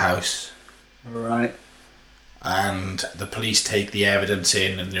out to the house. Right. And the police take the evidence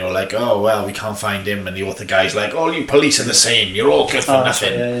in and they're like, oh, well, we can't find him. And the author guy's like, all you police are the same. You're all good for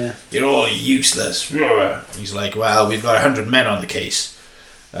nothing. Yeah. You're all useless. He's like, well, we've got 100 men on the case.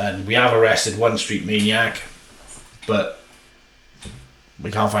 And we have arrested one street maniac. But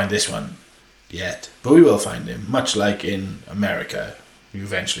we can't find this one yet. But we will find him. Much like in America, you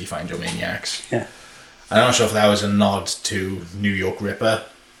eventually find your maniacs. Yeah. I'm not sure if that was a nod to New York Ripper.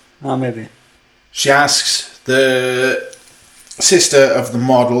 Oh, maybe. She asks, the sister of the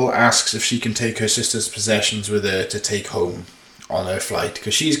model asks if she can take her sister's possessions with her to take home on her flight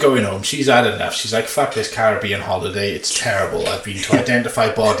because she's going home. She's had enough. She's like, fuck this Caribbean holiday. It's terrible. I've been to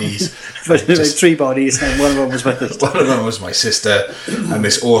identify bodies. But like 3 bodies, and one of them was my sister. One of them was my sister, and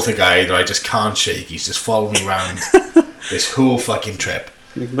this author guy that I just can't shake. He's just following me around this whole fucking trip.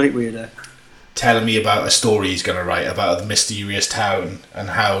 You're a complete weirdo. Telling me about a story he's going to write about the mysterious town and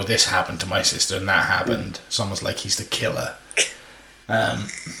how this happened to my sister and that happened. It's almost like he's the killer. But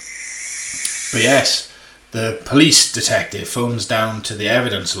yes, the police detective phones down to the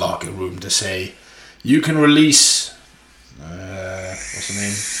evidence locker room to say, you can release what's her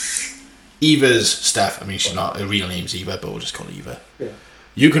name? Eva's stuff. I mean, she's not, her real name's Eva, but we'll just call her Eva. Yeah.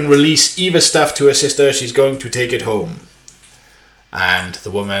 You can release Eva's stuff to her sister. She's going to take it home. And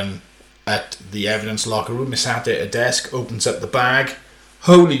the woman at the evidence locker room is sat at a desk, opens up the bag.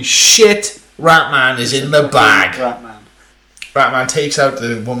 Holy shit! Ratman is in the bag. Ratman takes out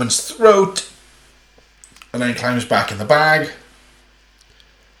the woman's throat and then climbs back in the bag.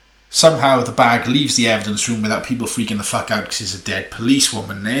 Somehow the bag leaves the evidence room without people freaking the fuck out because there's a dead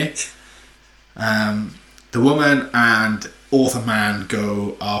policewoman there. The woman and author man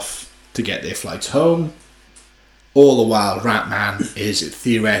go off to get their flights home. All the while, Ratman is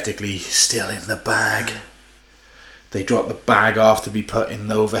theoretically still in the bag. They drop the bag off to be put in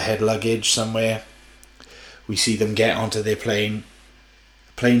the overhead luggage somewhere. We see them get onto their plane.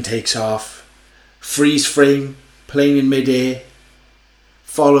 The plane takes off. Freeze frame, plane in midair.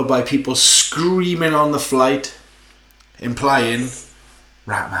 Followed by people screaming on the flight, implying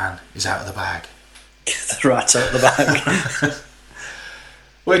Ratman is out of the bag. The rat's out of the bag.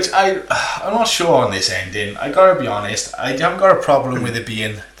 Which I'm not sure on this ending. I gotta be honest, I haven't got a problem with it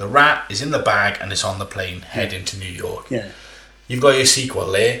being the rat is in the bag and it's on the plane heading to New York. Yeah. You've got your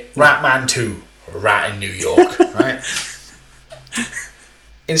sequel there, Ratman 2, Rat in New York, right?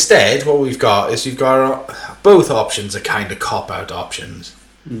 Instead, what we've got is both options are kind of cop-out options.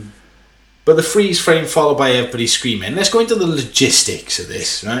 But the freeze frame followed by everybody screaming. Let's go into the logistics of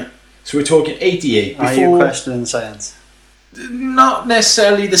this, right? So we're talking 88. Are you questioning science? Not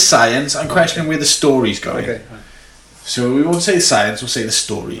necessarily the science. I'm questioning where the story's going. Okay. So we won't say the science, we'll say the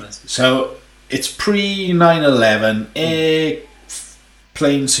story. So it's pre 9/11,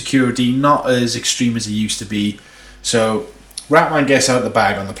 airplane security not as extreme as it used to be. So Ratman gets out of the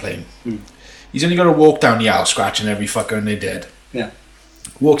bag on the plane. He's only got to walk down the aisle scratching every fucker and they're dead. Yeah.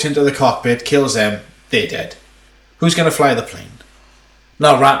 Walks into the cockpit, kills them, they're dead. Who's going to fly the plane?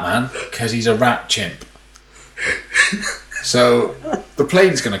 Not Ratman, because he's a rat chimp. So the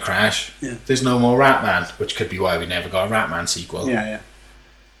plane's going to crash. Yeah. There's no more Ratman, which could be why we never got a Ratman sequel. Yeah.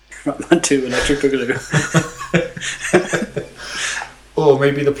 Ratman 2 Electric Boogaloo. Or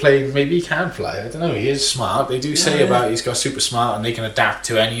maybe the plane, maybe he can fly. I don't know. He is smart. They do say about he's got super smart and they can adapt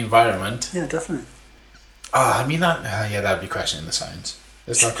to any environment. Yeah, definitely. I mean that. That'd be questioning the science.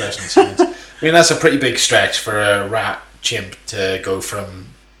 That's not questioning science. I mean that's a pretty big stretch for a rat chimp to go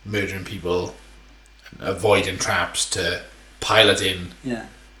from murdering people, avoiding traps to piloting an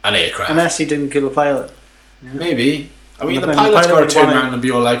aircraft. Unless he didn't kill the pilot. Yeah. Maybe. I mean, the The pilot's got pilot to turn would around and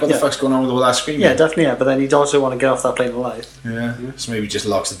be all like, what the fuck's going on with all that screaming? Yeah, definitely, yeah. But then he'd also want to get off that plane alive. Yeah. So maybe just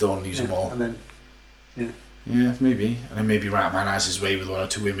locks the door and leaves them all. And then, Yeah, maybe. And then maybe Ratman has his way with one or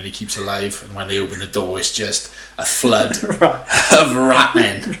two women he keeps alive, and when they open the door, it's just a flood of rat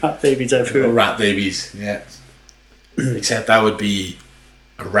men. Rat babies everywhere. Or rat babies, yeah. Except that would be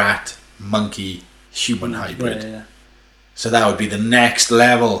a rat, monkey, human hybrid. Yeah. So that would be the next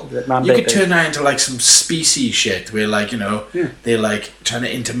level. Man You baby. could turn that into like some species shit where like, they're like trying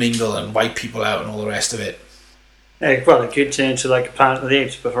to intermingle and wipe people out and all the rest of it. Yeah, well, it could turn into like Planet of the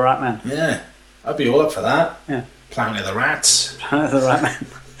Apes, but for Ratman. Yeah. I'd be all up for that. Yeah. Planet of the Rats. Planet of the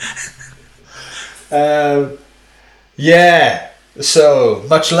Ratman. Yeah. So,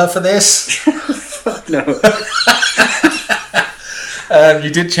 much love for this. No.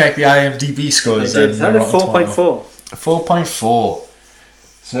 You did check the IMDb scores. It had a 4.4. 4.4.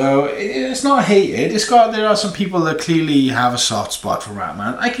 So it's not hated. There are some people that clearly have a soft spot for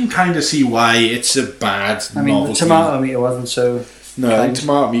Ratman. I can kind of see why it's a bad novelty. The tomato meter wasn't so. No, the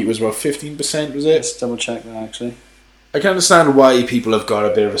tomato meat was about 15%, was it? Let's double check that actually. I can understand why people have got a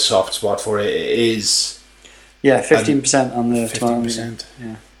bit of a soft spot for it. It is. Yeah, 15% on the tomato meter. 15%.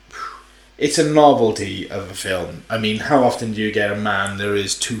 Yeah. It's a novelty of a film. I mean, how often do you get a man that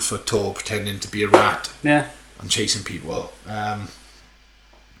is 2 foot tall pretending to be a rat Yeah. and chasing people?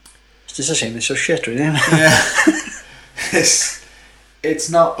 It's just a shame they're so shit, really, isn't it? Yeah. It's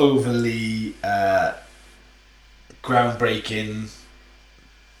not overly groundbreaking.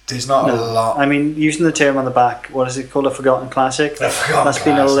 There's not a lot. I mean, using the term on the back, what is it called? A forgotten classic? A forgotten That's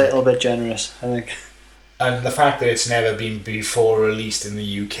been a classic. little bit generous, I think. And the fact that it's never been before released in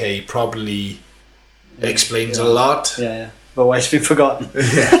the UK probably explains a lot. Yeah. But why it's been forgotten.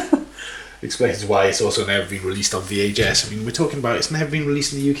 Yeah. Explains why it's also never been released on VHS. I mean, we're talking about it's never been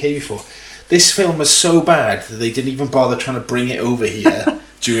released in the UK before. This film was so bad that they didn't even bother trying to bring it over here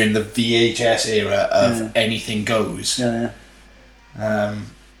during the VHS era of Anything Goes. Yeah.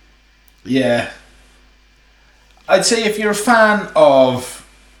 I'd say if you're a fan of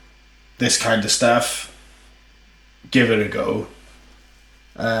this kind of stuff, give it a go.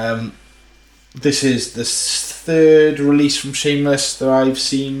 This is the third release from Shameless that I've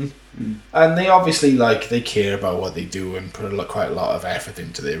seen, and they obviously they care about what they do and put quite a lot of effort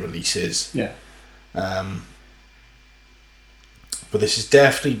into their releases. Yeah. But this is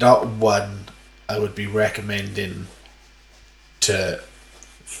definitely not one I would be recommending to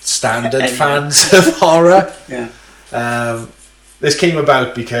standard fans of horror. Yeah. This came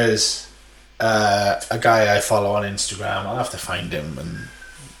about because a guy I follow on Instagram, I'll have to find him, and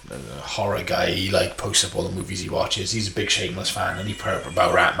a horror guy, he posts up all the movies he watches. He's a big Shameless fan, and he put up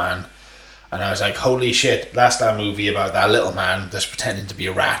about Ratman, and I was like, holy shit, that's that movie about that little man that's pretending to be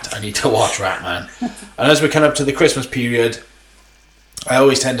a rat. I need to watch Ratman. And as we come up to the Christmas period, I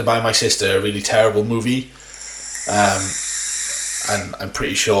always tend to buy my sister a really terrible movie, and I'm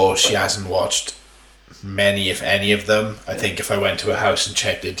pretty sure she hasn't watched many, if any of them. I think if I went to a house and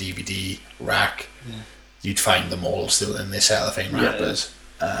checked their DVD rack, you'd find them all still in their cellophane wrappers.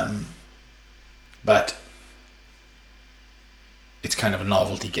 But it's kind of a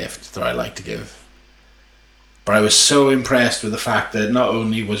novelty gift that I like to give. But I was so impressed with the fact that not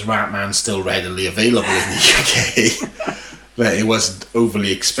only was Ratman still readily available in the UK, but it wasn't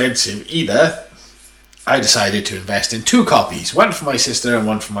overly expensive either. I decided to invest in 2 copies, one for my sister and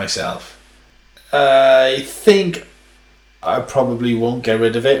one for myself. I think I probably won't get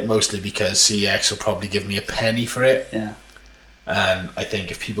rid of it, mostly because CEX will probably give me a penny for it. Yeah. And I think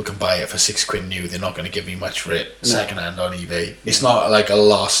if people can buy it for £6 new, they're not going to give me much for it second hand on eBay. It's not like a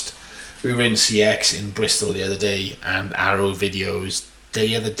lost. We were in CX in Bristol the other day, and Arrow Videos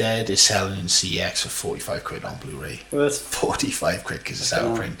Day of the Dead is selling in CX for £45 on Blu-ray. Worth £45 because it's out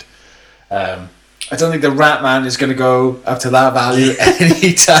of print. I don't think the Ratman is going to go up to that value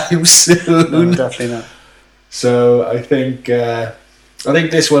anytime soon. No, definitely not. So I think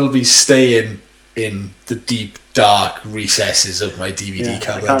this one will be staying in the deep, dark recesses of my DVD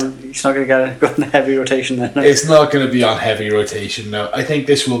cupboard. It's not going to go on heavy rotation then. No? It's not going to be on heavy rotation, no. I think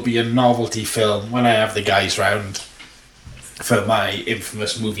this will be a novelty film when I have the guys round for my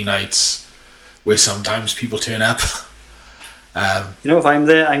infamous movie nights, where sometimes people turn up. If I'm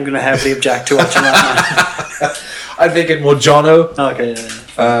there, I'm going to heavily object to watching Ratman. I'm thinking more Jono. Okay,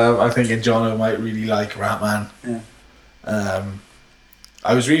 yeah. I'm thinking Jono might really like Ratman. Yeah.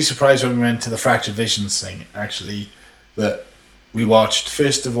 I was really surprised when we went to the Fractured Visions thing, actually, that we watched,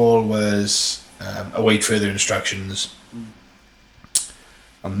 first of all, was Await Further Instructions.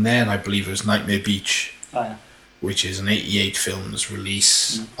 And then I believe it was Nightmare Beach, which is an 88 films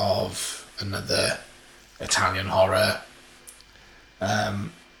release of another Italian horror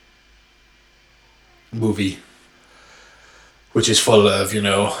movie, which is full of,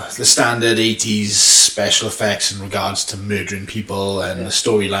 the standard 80s special effects in regards to murdering people, and the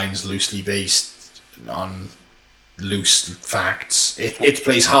storyline's loosely based on loose facts. It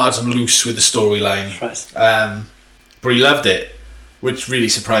plays hard and loose with the storyline. Right. But he loved it, which really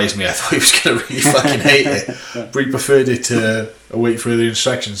surprised me. I thought he was going to really fucking hate it. But he preferred it to Await Further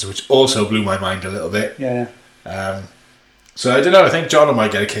Instructions, which also blew my mind a little bit. Yeah. So I don't know, I think John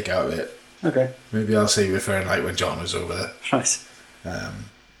might get a kick out of it. Okay. Maybe I'll save it for a night when John was over there. Right.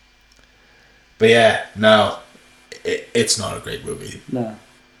 But yeah, no, it's not a great movie. No.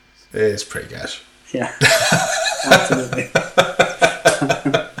 It's pretty gash. Yeah. Absolutely.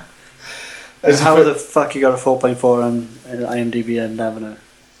 How the fuck you got a 4.4 on IMDb and never know?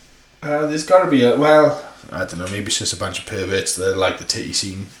 There's got to be I don't know, maybe it's just a bunch of perverts that like the titty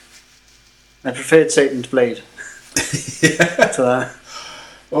scene. I preferred Satan's Blade. Yeah. To that.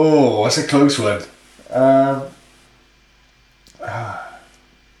 Oh, that's a close one.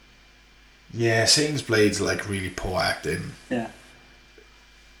 Yeah, Satan's Blade's really poor acting. Yeah.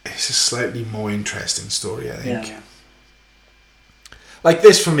 It's a slightly more interesting story, I think. Yeah.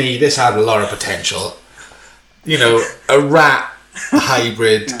 This, for me, this had a lot of potential. A rat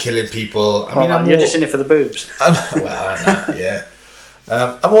hybrid killing people. You're just in it for the boobs. Yeah.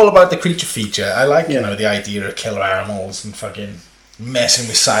 I'm all about the creature feature. I like, the idea of killer animals and fucking messing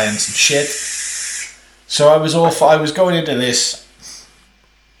with science and shit. So I was going into this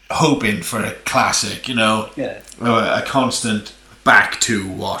hoping for a classic, a constant back to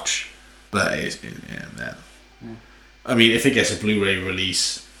watch. But yeah. I mean, if it gets a Blu-ray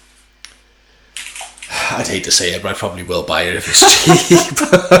release, I'd hate to say it, but I probably will buy it if it's cheap.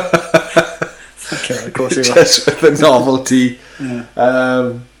 Okay, of course you will. Just for the novelty. Yeah.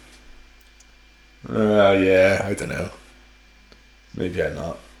 Yeah, I don't know. Maybe I'm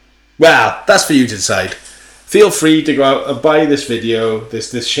not. Well, that's for you to decide. Feel free to go out and buy this video.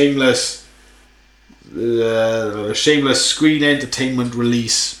 This shameless Screen Entertainment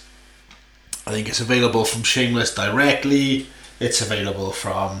release. I think it's available from Shameless directly. It's available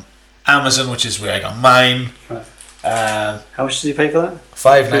from Amazon, which is where I got mine. Right. How much did you pay for that?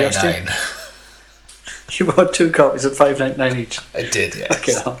 $5.99. You bought 2 copies at $5.99 each. I did,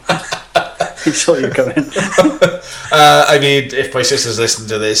 yes. Okay, he saw you coming. I mean, if my sisters listen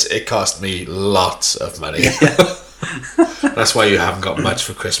to this, it cost me lots of money. Yeah. That's why you haven't got much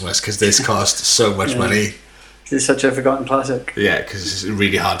for Christmas, because this cost so much money. It's such a forgotten classic. Yeah, because it's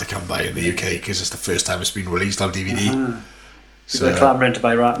really hard to come by in the UK, because it's the first time it's been released on DVD. So they're clamouring to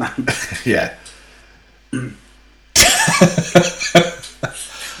buy Ratman. Yeah.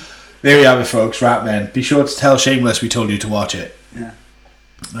 There we have it, folks. Ratman. Be sure to tell Shameless we told you to watch it. Yeah.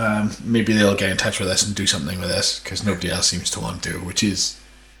 Maybe they'll get in touch with us and do something with us, because nobody else seems to want to, which is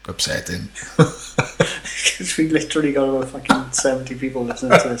upsetting. Because we literally got about fucking 70 people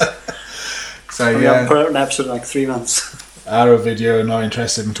listening to this. So we haven't put out an episode in like 3 months. Arrow Video not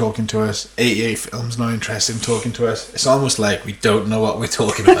interested in talking to us. 88 Films not interested in talking to us. It's almost like we don't know what we're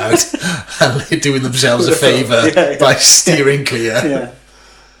talking about, and they're doing themselves a favour by steering clear. Yeah,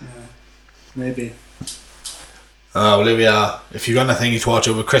 maybe. Oh, well, here we are. If you've got nothing to watch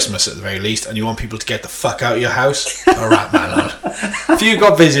over Christmas at the very least, and you want people to get the fuck out of your house, a Ratman on. If you've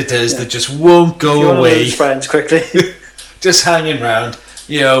got visitors that just won't go away, friends quickly, just hanging around,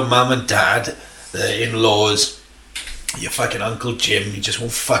 mum and dad, the in-laws, your fucking Uncle Jim, he just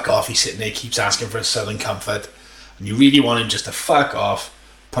won't fuck off. He's sitting there, keeps asking for a Southern Comfort, and you really want him just to fuck off,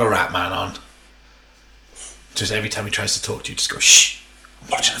 put Ratman on. Just every time he tries to talk to you, just go, shh,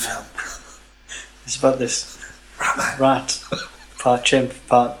 I'm watching a film. It's about this Ratman. rat, part chimp,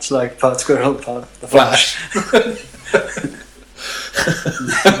 part slug, part squirrel, part the Flash.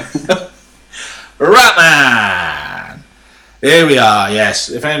 Ratman! Here we are, yes.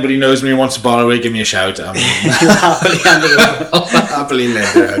 If anybody knows me and wants to borrow it, give me a shout. I'm happily hand it over. I'll happily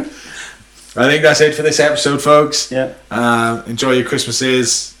lend it out. I think that's it for this episode, folks. Yeah. Enjoy your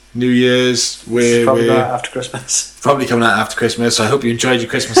Christmases, New Year's. We're probably coming out after Christmas. Probably coming out after Christmas. So I hope you enjoyed your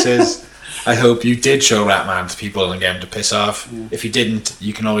Christmases. I hope you did show Ratman to people and get them to piss off. Yeah. If you didn't,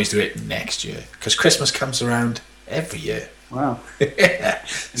 you can always do it next year, because Christmas comes around every year. Wow. Yeah.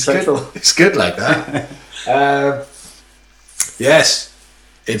 It's good. It's good like that. Yes.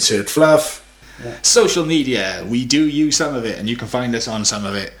 Insert fluff. Yeah. Social media. We do use some of it, and you can find us on some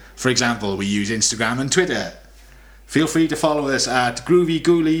of it. For example, we use Instagram and Twitter. Feel free to follow us at Groovy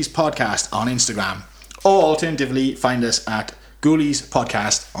Ghoulies Podcast on Instagram. Or alternatively, find us at Ghoulies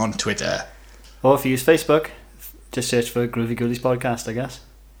Podcast on Twitter. Or if you use Facebook, just search for Groovy Ghoulies Podcast, I guess.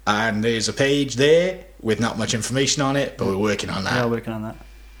 And there's a page there with not much information on it, but we're working on that. Yeah, we're working on that.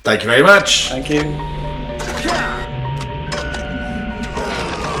 Thank you very much. Thank you.